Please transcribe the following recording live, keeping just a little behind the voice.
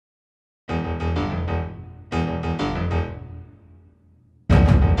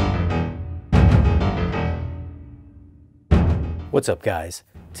What's up guys?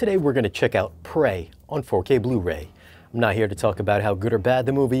 Today we're going to check out Prey on 4K Blu-ray. I'm not here to talk about how good or bad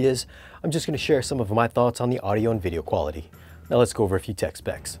the movie is, I'm just going to share some of my thoughts on the audio and video quality. Now let's go over a few tech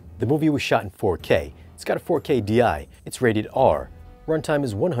specs. The movie was shot in 4K, it's got a 4K DI, it's rated R, runtime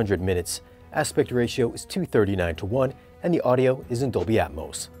is 100 minutes, aspect ratio is 239:1, and the audio is in Dolby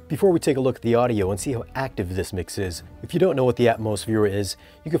Atmos. Before we take a look at the audio and see how active this mix is, if you don't know what the Atmos viewer is,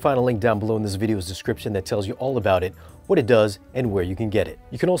 you can find a link down below in this video's description that tells you all about it, what it does, and where you can get it.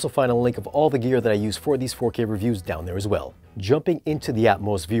 You can also find a link of all the gear that I use for these 4K reviews down there as well. Jumping into the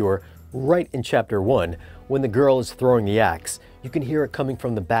Atmos viewer, right in chapter 1, when the girl is throwing the axe, you can hear it coming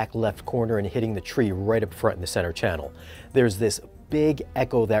from the back left corner and hitting the tree right up front in the center channel. There's this big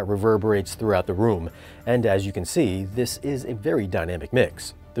echo that reverberates throughout the room, and as you can see, this is a very dynamic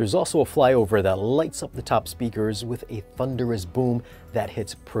mix. There's also a flyover that lights up the top speakers with a thunderous boom that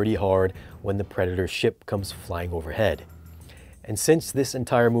hits pretty hard when the Predator ship comes flying overhead. And since this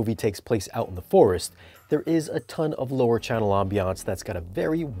entire movie takes place out in the forest, there is a ton of lower channel ambiance that's got a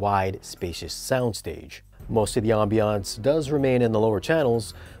very wide, spacious soundstage. Most of the ambiance does remain in the lower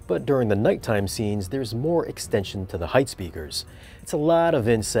channels, but during the nighttime scenes, there's more extension to the height speakers. It's a lot of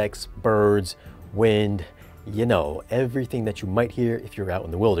insects, birds, wind, you know, everything that you might hear if you're out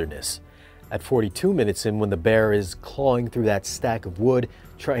in the wilderness. At 42 minutes in, when the bear is clawing through that stack of wood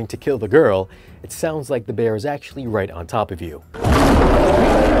trying to kill the girl, it sounds like the bear is actually right on top of you.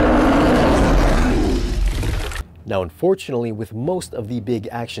 Now, unfortunately, with most of the big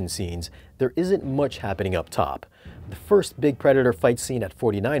action scenes, there isn't much happening up top. The first big Predator fight scene at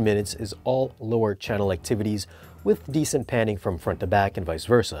 49 minutes is all lower channel activities with decent panning from front to back and vice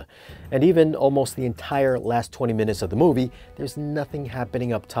versa. And even almost the entire last 20 minutes of the movie, there's nothing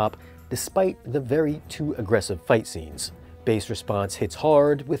happening up top despite the very too aggressive fight scenes. Bass response hits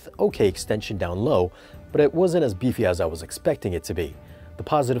hard with okay extension down low, but it wasn't as beefy as I was expecting it to be. The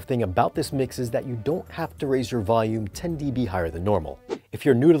positive thing about this mix is that you don't have to raise your volume 10 dB higher than normal. If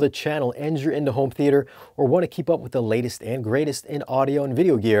you're new to the channel and you're into home theater or want to keep up with the latest and greatest in audio and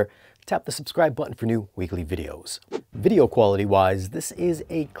video gear, tap the subscribe button for new weekly videos. Video quality wise, this is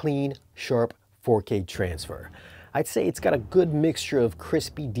a clean, sharp 4K transfer. I'd say it's got a good mixture of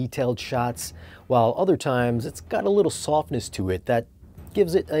crispy, detailed shots, while other times it's got a little softness to it that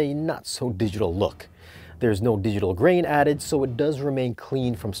gives it a not so digital look. There's no digital grain added, so it does remain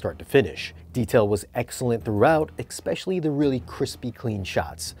clean from start to finish. Detail was excellent throughout, especially the really crispy, clean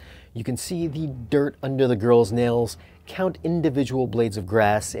shots. You can see the dirt under the girl's nails, count individual blades of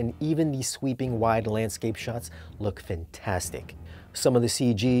grass, and even the sweeping wide landscape shots look fantastic. Some of the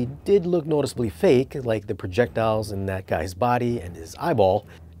CG did look noticeably fake, like the projectiles in that guy's body and his eyeball,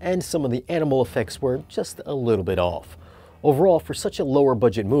 and some of the animal effects were just a little bit off. Overall, for such a lower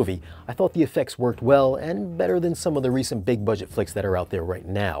budget movie, I thought the effects worked well and better than some of the recent big budget flicks that are out there right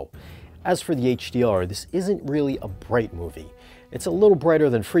now. As for the HDR, this isn't really a bright movie. It's a little brighter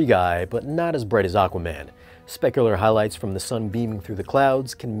than Free Guy, but not as bright as Aquaman. Specular highlights from the sun beaming through the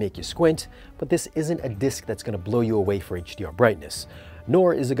clouds can make you squint, but this isn't a disc that's going to blow you away for HDR brightness,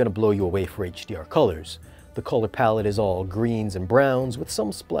 nor is it going to blow you away for HDR colors. The color palette is all greens and browns with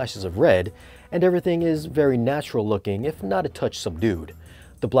some splashes of red, and everything is very natural looking, if not a touch subdued.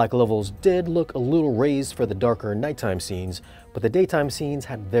 The black levels did look a little raised for the darker nighttime scenes, but the daytime scenes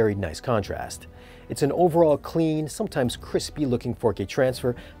had very nice contrast. It's an overall clean, sometimes crispy looking 4K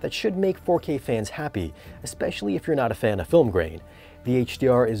transfer that should make 4K fans happy, especially if you're not a fan of film grain. The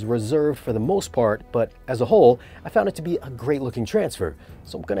HDR is reserved for the most part, but as a whole, I found it to be a great looking transfer,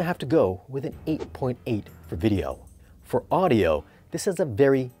 so I'm gonna have to go with an 8.8 for video. For audio, this has a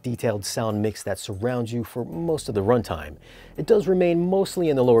very detailed sound mix that surrounds you for most of the runtime. It does remain mostly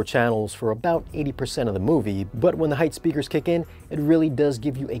in the lower channels for about 80% of the movie, but when the height speakers kick in, it really does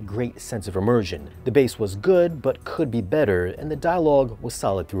give you a great sense of immersion. The bass was good, but could be better, and the dialogue was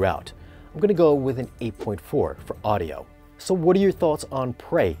solid throughout. I'm gonna go with an 8.4 for audio. So what are your thoughts on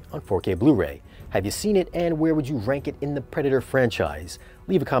Prey on 4K Blu-ray? Have you seen it, and where would you rank it in the Predator franchise?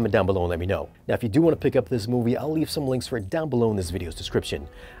 Leave a comment down below and let me know. Now, if you do want to pick up this movie, I'll leave some links for it down below in this video's description.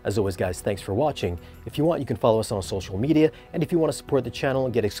 As always, guys, thanks for watching. If you want, you can follow us on social media, and if you want to support the channel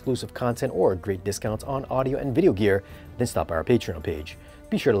and get exclusive content or great discounts on audio and video gear, then stop by our Patreon page.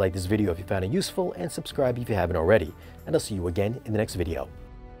 Be sure to like this video if you found it useful, and subscribe if you haven't already. And I'll see you again in the next video.